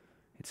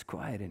 It's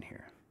quiet in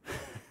here.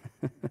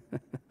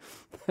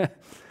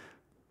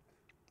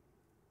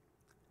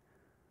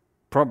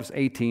 Proverbs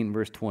 18,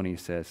 verse 20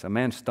 says, a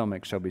man's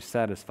stomach shall be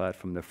satisfied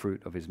from the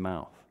fruit of his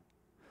mouth.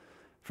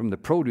 From the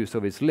produce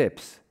of his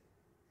lips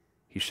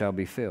he shall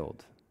be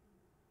filled.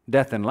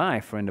 Death and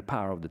life are in the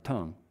power of the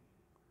tongue,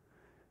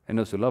 and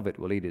those who love it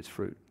will eat its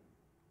fruit.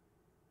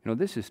 You know,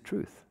 this is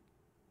truth.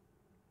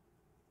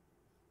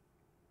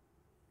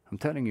 I'm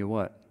telling you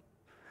what,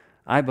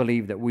 I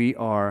believe that we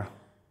are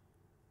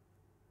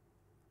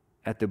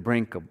at the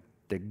brink of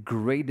the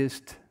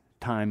greatest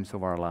times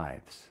of our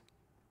lives.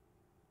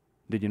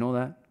 Did you know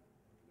that?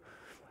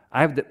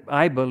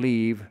 I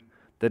believe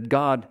that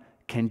God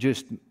can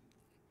just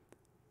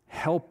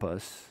help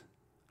us.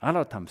 I a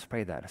lot of times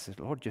pray that. I say,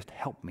 Lord, just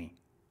help me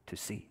to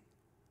see.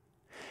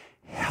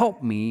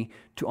 Help me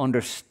to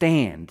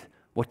understand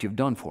what you've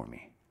done for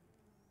me.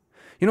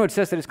 You know, it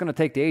says that it's going to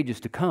take the ages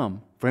to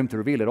come for Him to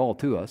reveal it all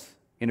to us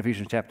in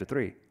Ephesians chapter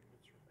 3.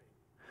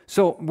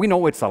 So we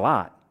know it's a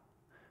lot.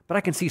 But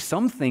I can see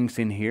some things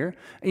in here.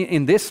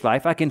 In this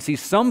life, I can see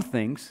some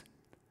things.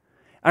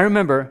 I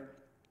remember,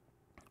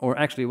 or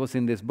actually it was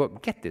in this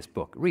book. Get this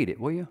book. Read it,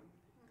 will you?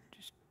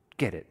 Just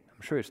get it.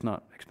 I'm sure it's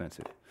not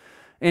expensive.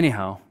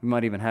 Anyhow, we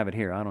might even have it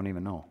here. I don't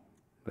even know.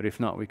 But if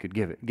not, we could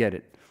get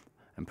it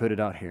and put it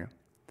out here.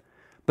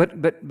 But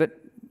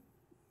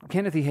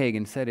Kenneth E.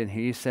 Hagin said in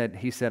here,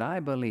 he said, I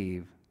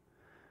believe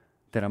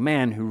that a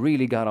man who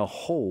really got a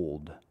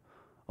hold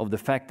of the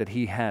fact that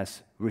he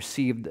has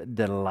received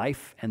the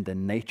life and the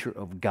nature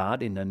of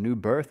God in the new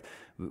birth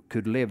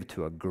could live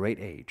to a great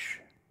age.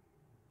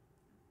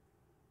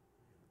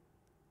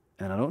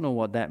 And I don't know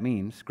what that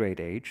means, great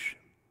age,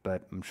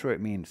 but I'm sure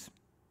it means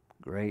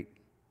great.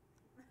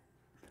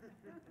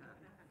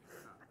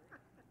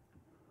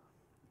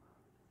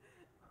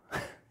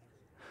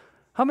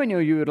 How many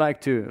of you would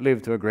like to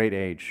live to a great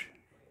age?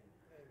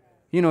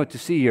 You know, to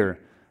see your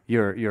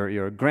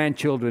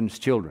grandchildren's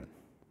children.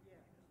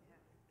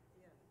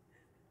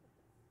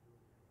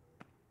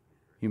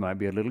 You might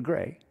be a little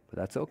gray, but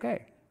that's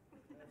okay.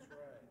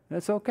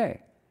 That's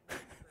okay.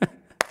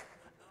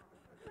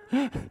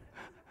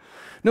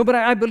 No, but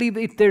I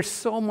believe there's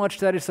so much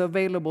that is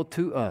available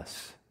to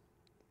us.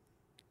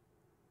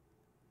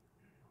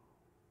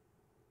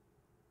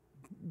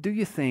 Do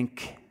you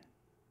think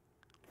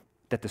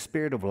that the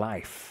Spirit of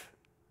life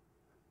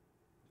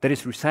that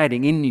is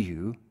residing in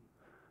you,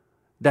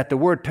 that the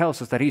Word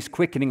tells us that He's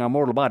quickening our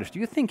mortal bodies, do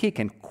you think He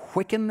can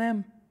quicken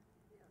them?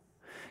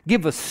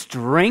 Give us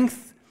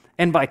strength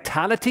and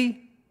vitality.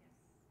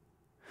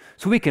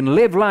 So we can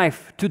live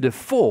life to the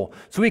full.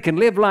 So we can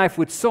live life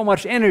with so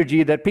much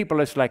energy that people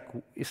it's like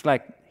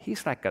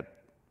he's like a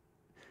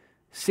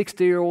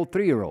 60-year-old,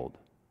 3-year-old.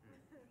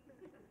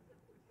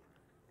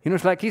 You know,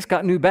 it's like he's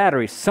got new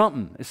batteries.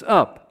 Something is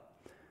up.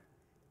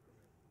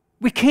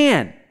 We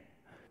can.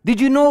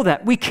 Did you know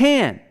that? We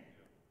can.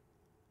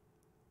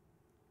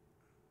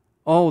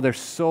 Oh, there's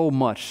so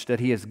much that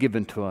He has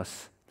given to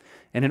us.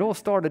 And it all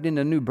started in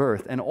the new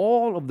birth. And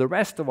all of the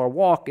rest of our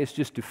walk is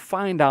just to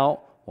find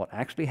out what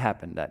actually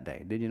happened that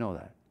day. Did you know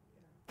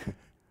that?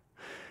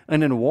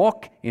 And then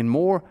walk in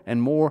more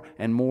and more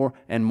and more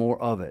and more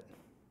of it.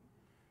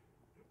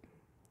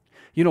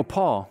 You know,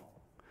 Paul,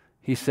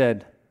 he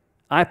said,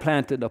 I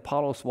planted,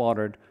 Apollos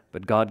watered,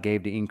 but God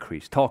gave the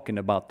increase. Talking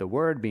about the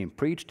word being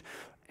preached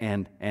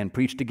and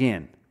preached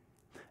again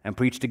and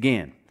preached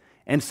again.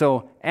 And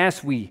so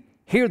as we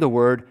hear the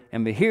word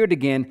and we hear it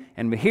again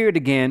and we hear it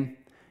again,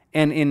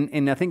 and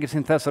in I think it's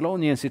in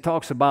Thessalonians, it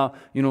talks about,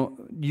 you know,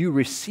 you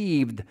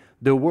received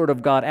the word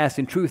of God as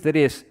in truth it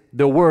is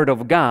the word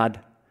of God,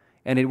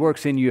 and it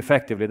works in you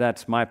effectively.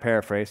 That's my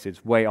paraphrase.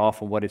 It's way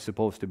off of what it's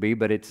supposed to be,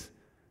 but it's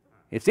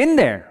in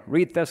there.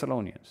 Read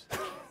Thessalonians.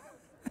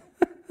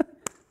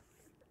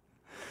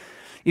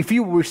 If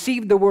you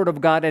receive the word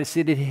of God as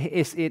it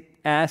is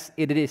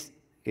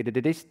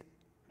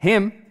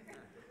Him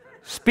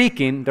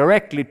speaking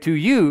directly to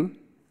you,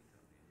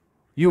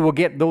 you will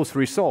get those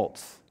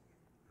results.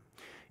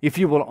 If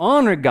you will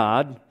honor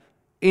God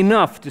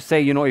enough to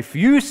say, you know, if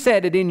you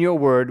said it in your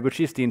word, which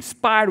is the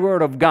inspired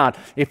word of God,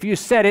 if you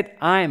said it,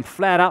 I am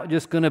flat out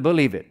just going to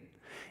believe it.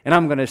 And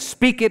I'm going to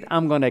speak it,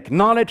 I'm going to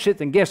acknowledge it,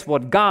 and guess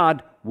what?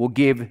 God will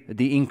give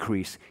the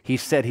increase. He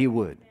said He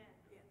would.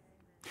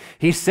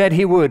 He said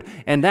He would.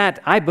 And that,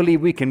 I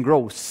believe we can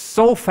grow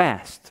so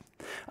fast.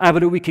 I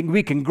believe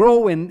we can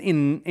grow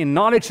in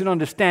knowledge and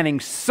understanding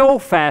so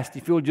fast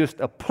if you'll just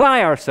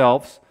apply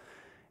ourselves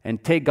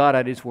and take God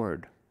at His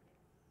word.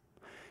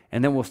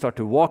 And then we'll start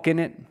to walk in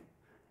it,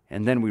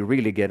 and then we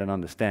really get an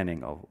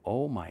understanding of,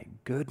 oh my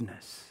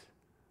goodness,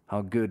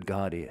 how good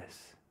God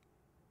is.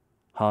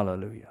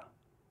 Hallelujah.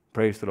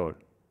 Praise the Lord.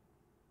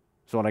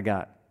 That's all I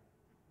got.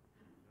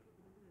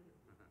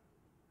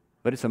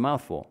 But it's a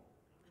mouthful.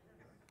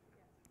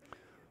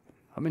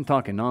 I've been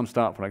talking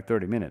nonstop for like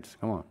 30 minutes.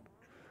 Come on.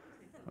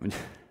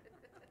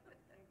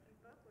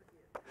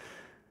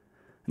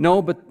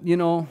 No, but you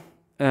know,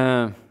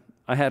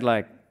 I had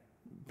like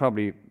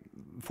probably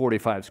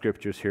 45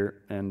 scriptures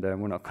here, and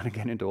we're not going to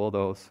get into all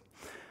those.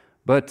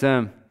 But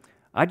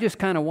I just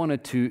kind of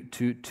wanted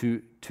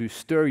to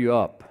stir you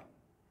up,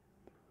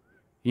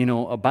 you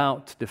know,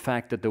 about the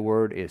fact that the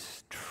word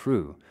is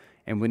true,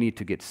 and we need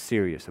to get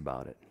serious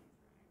about it.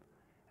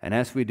 And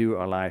as we do,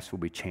 our lives will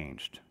be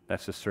changed.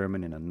 That's the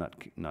sermon in a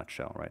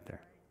nutshell right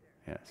there.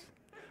 Yes.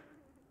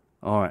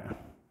 All right,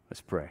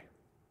 let's pray.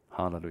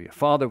 Hallelujah.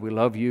 Father, we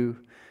love you,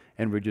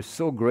 and we're just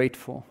so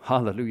grateful,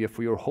 hallelujah,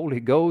 for your Holy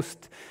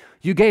Ghost.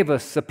 You gave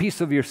us a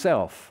piece of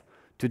yourself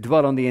to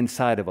dwell on the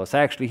inside of us.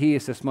 Actually, He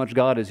is as much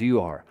God as you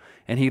are,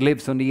 and He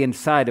lives on the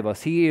inside of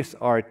us. He is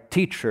our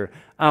teacher,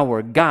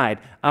 our guide,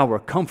 our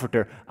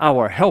comforter,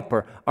 our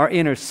helper, our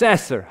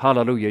intercessor.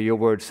 Hallelujah, your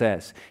word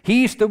says.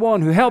 He's the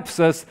one who helps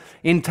us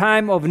in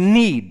time of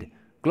need.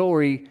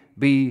 Glory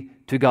be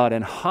to God,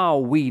 and how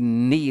we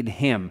need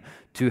Him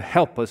to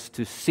help us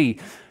to see.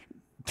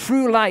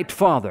 True light,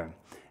 Father,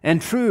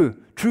 and true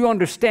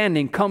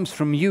understanding comes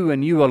from you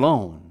and you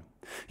alone.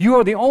 You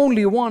are the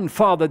only one,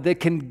 Father, that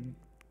can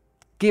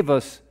give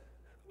us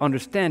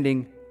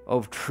understanding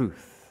of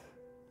truth.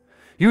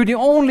 You're the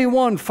only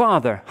one,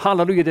 Father,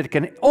 hallelujah, that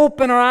can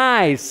open our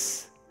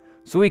eyes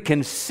so we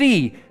can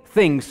see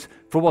things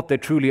for what they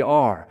truly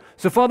are.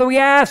 So, Father, we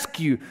ask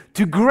you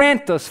to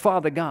grant us,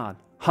 Father God,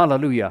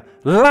 hallelujah,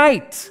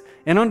 light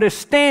and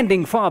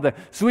understanding, Father,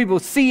 so we will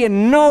see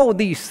and know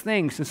these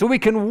things, and so we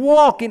can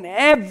walk in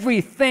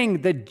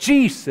everything that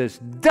Jesus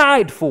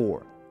died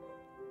for.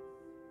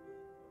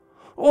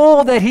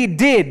 All that He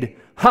did,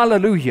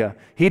 hallelujah,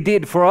 He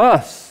did for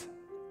us,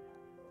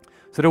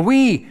 so that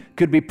we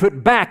could be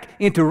put back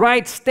into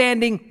right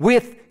standing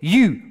with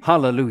you,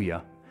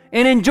 hallelujah,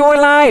 and enjoy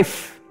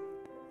life,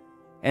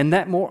 and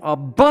that more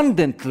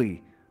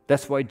abundantly.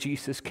 That's why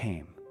Jesus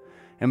came.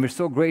 And we're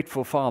so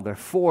grateful, Father,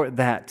 for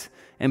that.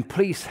 And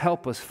please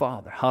help us,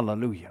 Father.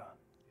 Hallelujah.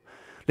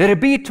 Let it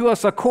be to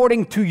us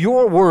according to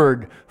your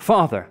word,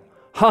 Father.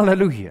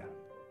 Hallelujah.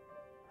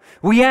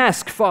 We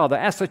ask, Father,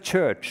 as a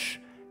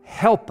church,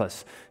 help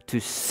us to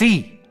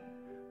see,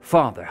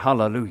 Father.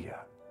 Hallelujah.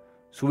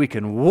 So we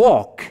can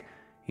walk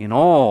in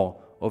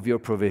all of your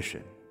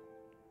provision.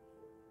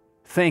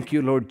 Thank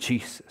you, Lord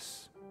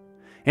Jesus.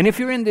 And if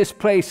you're in this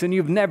place and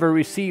you've never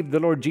received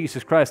the Lord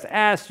Jesus Christ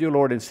as your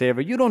Lord and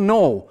Savior, you don't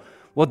know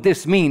what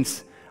this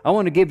means, I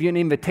want to give you an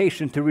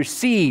invitation to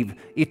receive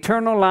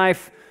eternal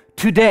life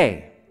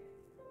today.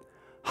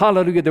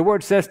 Hallelujah. The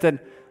word says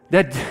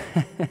that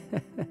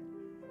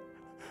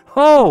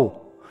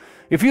oh,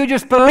 if you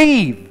just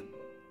believe.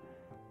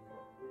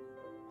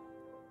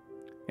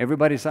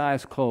 Everybody's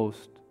eyes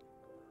closed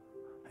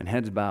and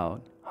heads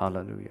bowed.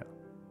 Hallelujah.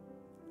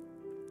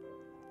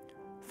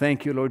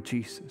 Thank you, Lord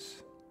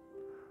Jesus.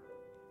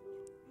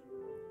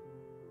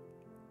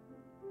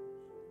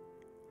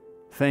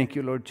 Thank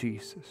you, Lord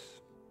Jesus.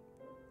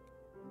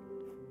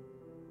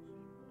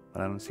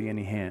 But I don't see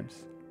any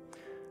hands.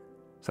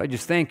 So I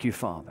just thank you,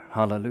 Father.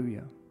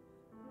 Hallelujah.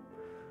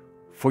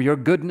 For your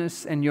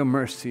goodness and your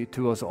mercy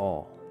to us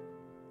all.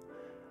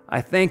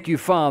 I thank you,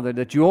 Father,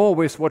 that you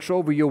always watch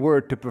over your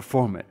word to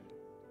perform it.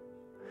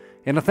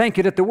 And I thank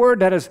you that the word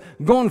that has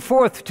gone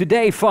forth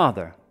today,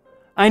 Father,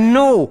 I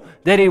know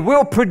that it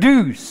will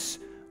produce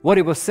what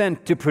it was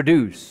sent to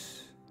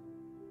produce.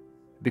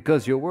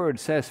 Because your word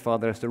says,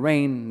 Father, as the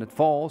rain that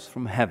falls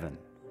from heaven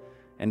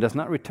and does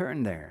not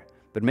return there,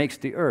 but makes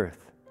the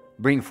earth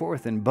bring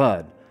forth and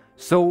bud,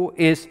 so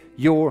is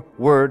your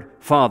word,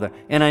 Father.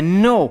 And I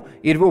know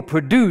it will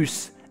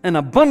produce an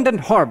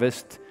abundant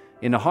harvest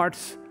in the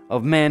hearts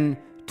of men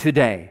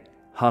today.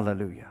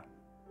 Hallelujah.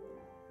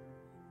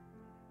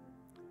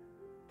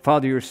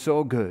 Father, you're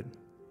so good.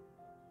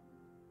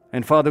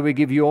 And Father, we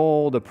give you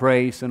all the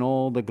praise and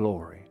all the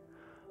glory.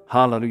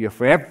 Hallelujah.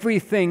 For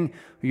everything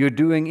you're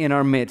doing in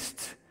our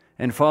midst.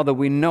 And Father,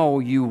 we know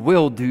you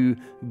will do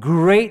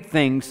great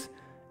things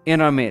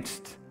in our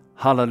midst.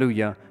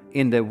 Hallelujah.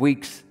 In the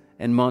weeks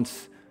and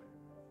months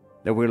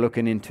that we're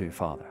looking into,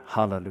 Father.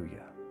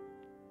 Hallelujah.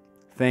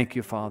 Thank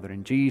you, Father.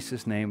 In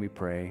Jesus' name we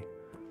pray.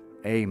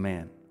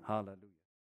 Amen. Hallelujah.